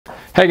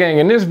Hey gang,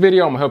 in this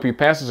video, I'm gonna help you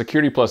pass the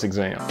Security Plus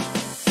exam.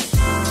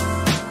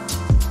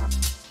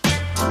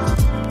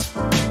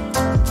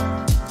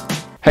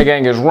 Hey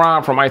gang, it's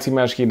Ron from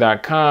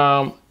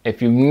itmasterkey.com.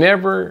 If you've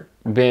never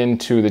been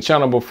to the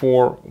channel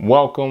before,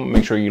 welcome.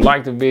 Make sure you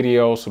like the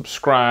video,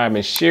 subscribe,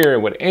 and share it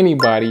with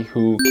anybody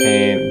who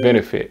can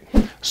benefit.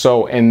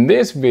 So in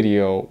this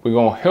video, we're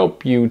gonna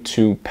help you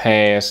to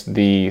pass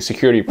the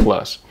Security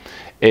Plus.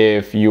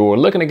 If you're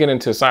looking to get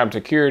into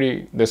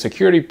cybersecurity, the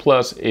Security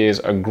Plus is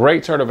a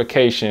great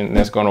certification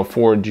that's going to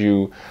afford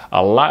you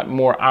a lot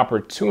more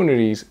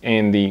opportunities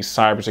in the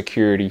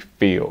cybersecurity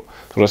field.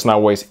 So let's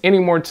not waste any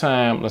more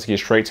time. Let's get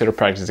straight to the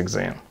practice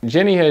exam.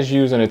 Jenny has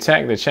used an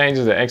attack that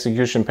changes the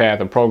execution path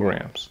of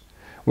programs,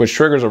 which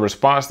triggers a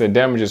response that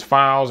damages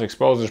files,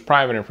 exposes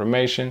private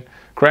information,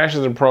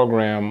 crashes the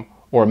program,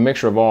 or a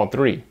mixture of all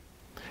three.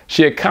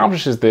 She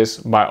accomplishes this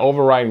by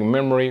overriding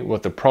memory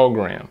with the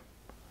program.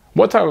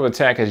 What type of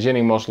attack has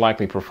Jenny most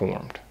likely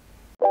performed?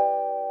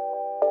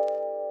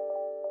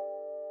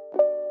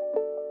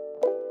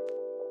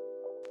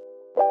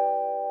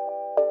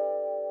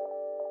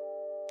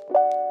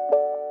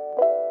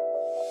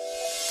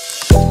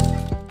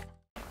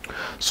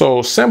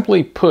 So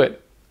simply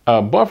put,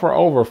 a buffer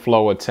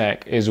overflow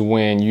attack is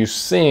when you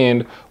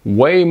send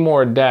way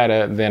more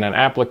data than an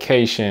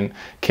application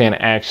can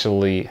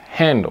actually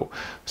handle.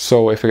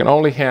 So if it can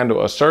only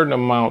handle a certain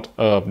amount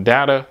of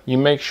data, you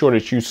make sure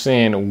that you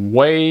send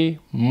way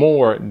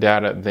more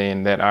data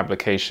than that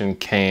application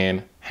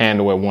can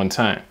handle at one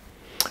time.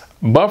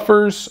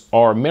 Buffers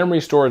are memory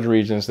storage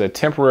regions that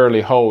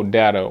temporarily hold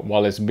data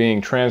while it's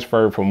being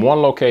transferred from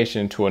one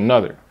location to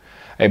another.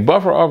 A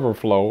buffer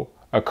overflow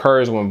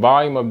occurs when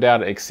volume of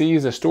data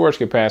exceeds the storage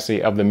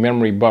capacity of the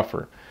memory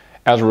buffer.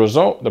 As a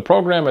result, the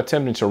program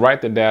attempting to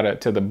write the data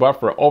to the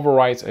buffer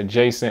overwrites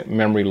adjacent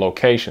memory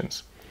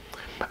locations.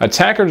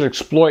 Attackers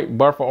exploit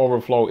buffer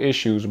overflow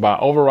issues by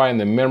overriding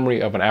the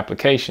memory of an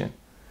application.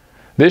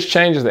 This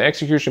changes the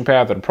execution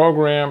path of the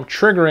program,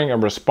 triggering a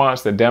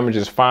response that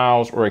damages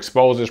files or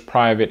exposes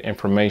private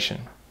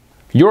information.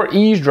 You're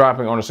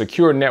eavesdropping on a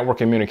secure network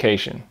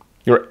communication.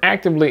 You're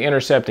actively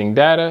intercepting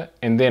data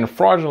and then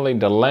fraudulently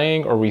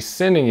delaying or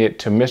resending it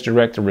to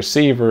misdirect the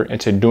receiver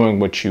into doing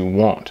what you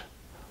want.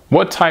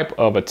 What type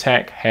of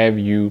attack have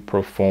you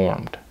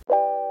performed?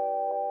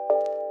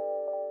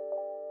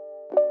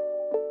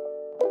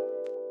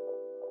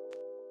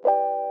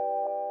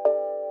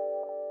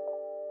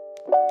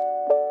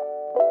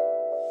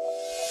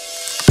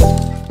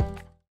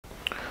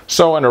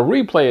 So in a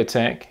replay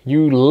attack,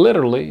 you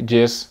literally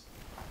just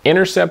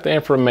intercept the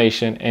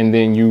information and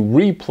then you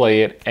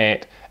replay it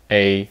at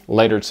a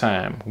later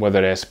time,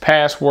 whether that's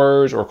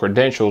passwords or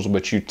credentials,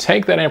 but you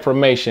take that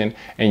information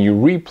and you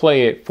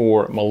replay it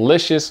for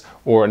malicious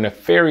or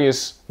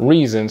nefarious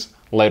reasons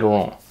later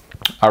on.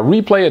 A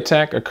replay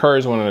attack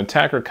occurs when an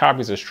attacker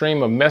copies a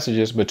stream of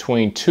messages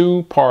between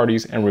two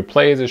parties and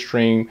replays the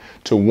stream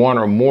to one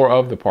or more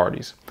of the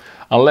parties.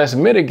 Unless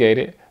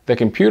mitigated, the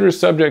computer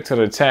subject to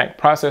the attack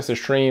processes the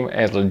stream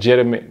as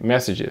legitimate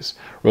messages,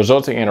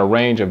 resulting in a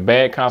range of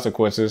bad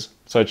consequences,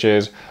 such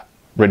as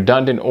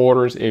redundant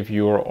orders if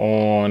you're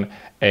on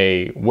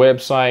a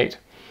website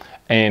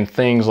and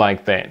things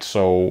like that.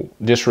 So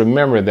just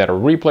remember that a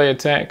replay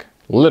attack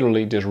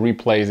literally just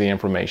replays the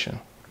information.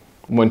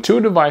 When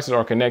two devices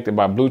are connected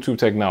by Bluetooth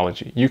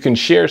technology, you can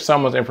share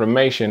someone's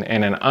information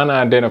in an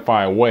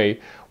unidentified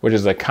way, which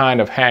is a kind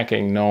of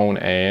hacking known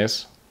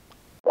as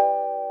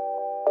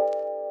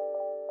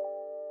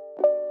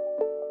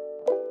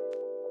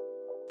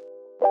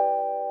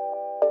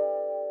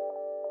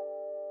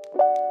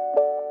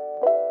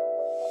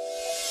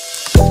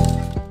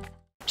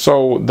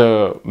So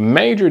the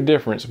major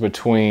difference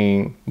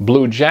between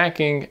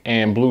bluejacking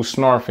and blue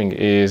snarfing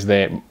is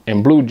that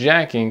in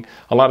bluejacking,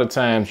 a lot of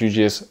times you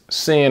just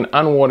send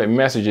unwanted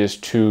messages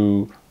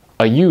to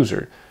a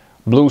user.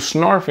 Blue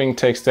snarfing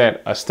takes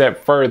that a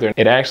step further.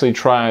 It actually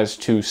tries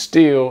to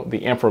steal the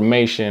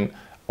information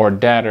or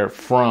data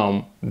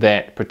from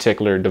that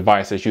particular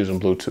device that's using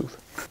Bluetooth.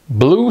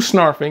 Blue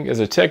snarfing is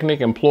a technique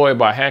employed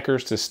by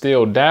hackers to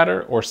steal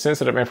data or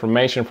sensitive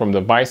information from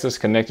devices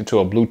connected to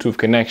a Bluetooth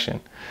connection.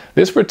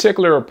 This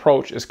particular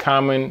approach is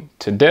common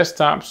to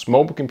desktops,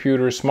 mobile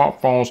computers,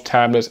 smartphones,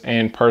 tablets,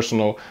 and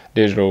personal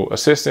digital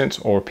assistants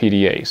or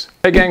PDAs.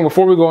 Hey gang,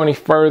 before we go any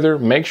further,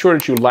 make sure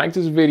that you like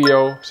this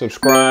video,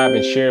 subscribe,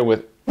 and share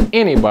with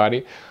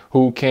anybody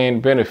who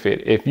can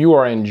benefit. If you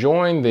are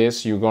enjoying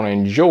this, you're going to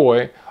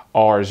enjoy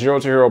our Zero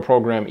to Hero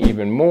program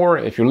even more.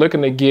 If you're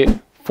looking to get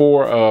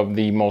 4 of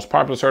the most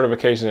popular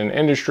certifications in the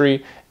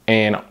industry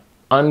in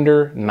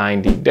under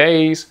 90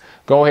 days,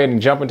 go ahead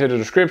and jump into the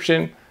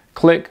description,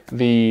 click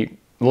the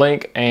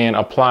link and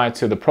apply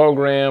to the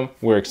program.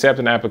 We're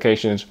accepting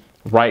applications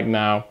right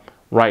now.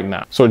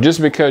 So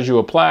just because you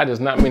apply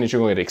does not mean that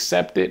you're going to get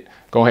accepted.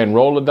 Go ahead and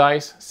roll the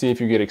dice, see if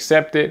you get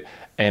accepted.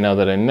 And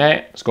other than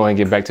that, let's go ahead and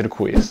get back to the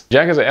quiz.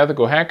 Jack is an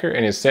ethical hacker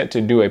and is set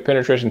to do a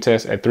penetration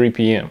test at 3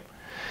 p.m.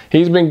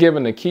 He's been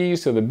given the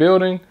keys to the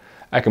building,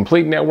 a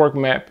complete network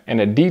map,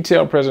 and a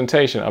detailed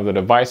presentation of the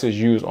devices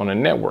used on the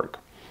network.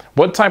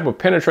 What type of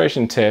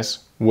penetration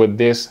test would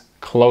this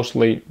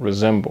closely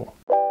resemble?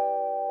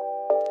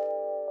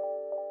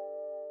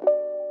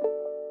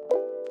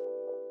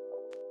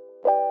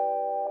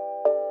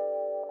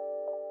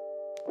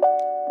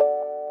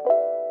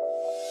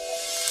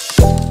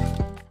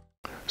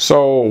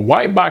 So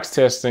white box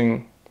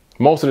testing,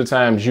 most of the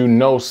times you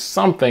know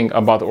something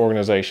about the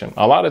organization.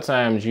 A lot of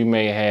times you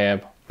may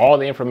have all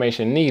the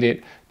information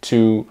needed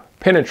to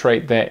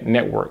penetrate that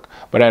network,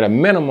 but at a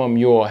minimum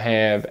you'll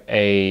have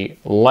a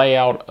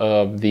layout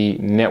of the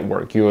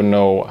network. You'll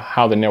know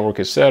how the network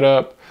is set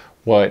up,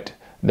 what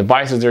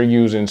devices they're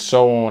using,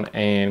 so on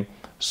and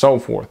so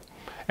forth.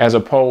 As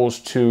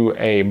opposed to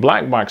a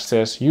black box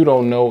test, you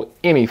don't know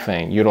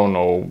anything. You don't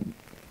know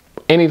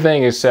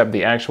anything except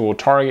the actual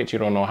target. You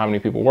don't know how many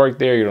people work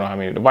there. You don't know how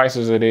many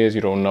devices it is. You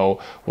don't know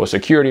what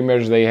security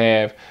measures they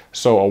have.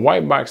 So a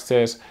white box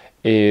test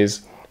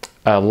is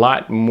a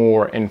lot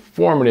more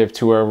informative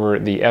to whoever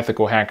the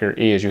ethical hacker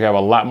is. You have a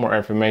lot more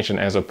information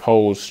as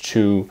opposed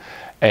to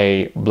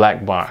a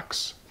black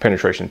box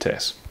penetration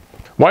test.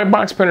 White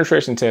box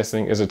penetration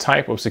testing is a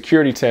type of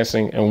security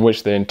testing in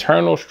which the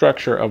internal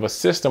structure of a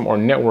system or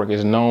network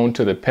is known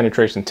to the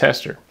penetration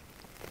tester.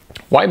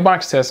 White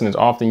box testing is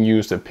often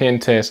used to pen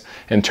test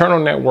internal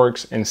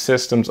networks and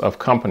systems of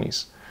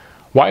companies.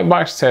 White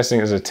box testing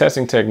is a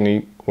testing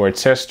technique where a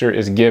tester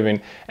is given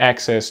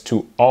access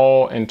to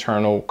all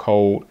internal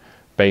code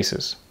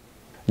bases.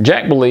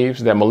 Jack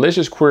believes that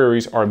malicious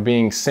queries are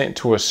being sent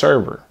to a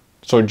server.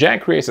 So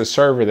Jack creates a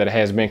server that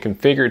has been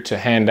configured to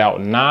hand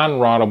out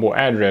non-routable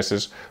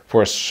addresses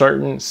for a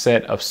certain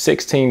set of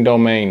 16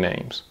 domain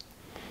names.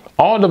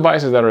 All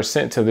devices that are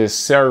sent to this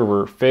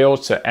server fail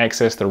to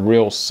access the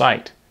real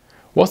site.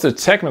 What's the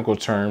technical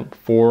term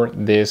for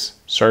this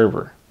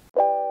server?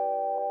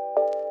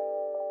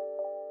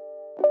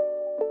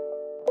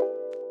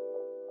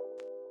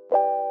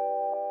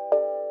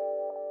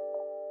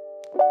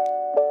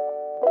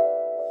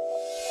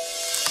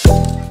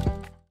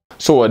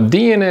 So a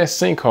DNS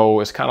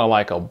sinkhole is kind of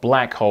like a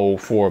black hole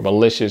for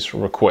malicious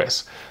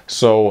requests.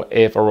 So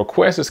if a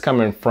request is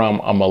coming from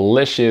a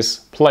malicious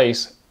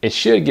place, it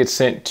should get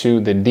sent to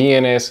the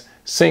DNS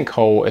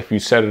sinkhole if you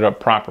set it up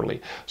properly.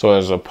 So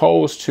as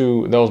opposed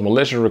to those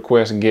malicious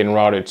requests getting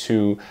routed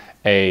to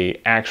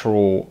a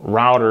actual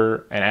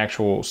router, an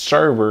actual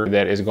server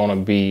that is going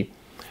to be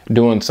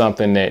doing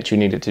something that you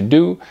needed to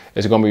do,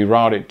 it's going to be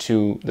routed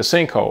to the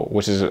sinkhole,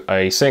 which is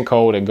a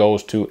sinkhole that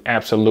goes to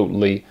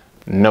absolutely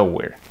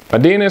nowhere. A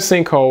DNS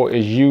sinkhole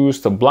is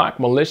used to block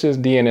malicious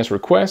DNS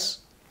requests.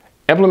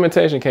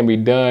 Implementation can be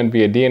done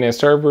via DNS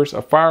servers,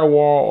 a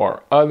firewall,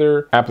 or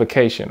other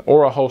application,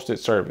 or a hosted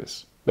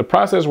service. The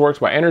process works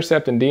by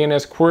intercepting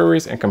DNS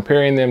queries and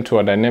comparing them to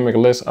a dynamic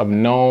list of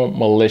known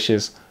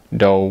malicious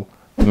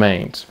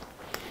domains.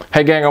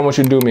 Hey gang, I want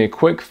you to do me a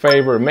quick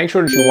favor. Make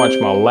sure that you watch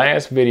my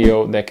last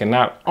video that can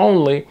not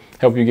only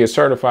help you get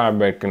certified,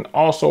 but can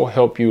also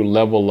help you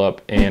level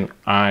up in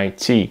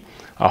IT.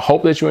 I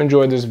hope that you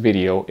enjoyed this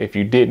video. If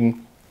you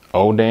didn't,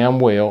 oh damn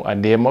well, I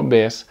did my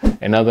best.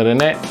 And other than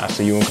that, I'll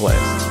see you in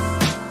class.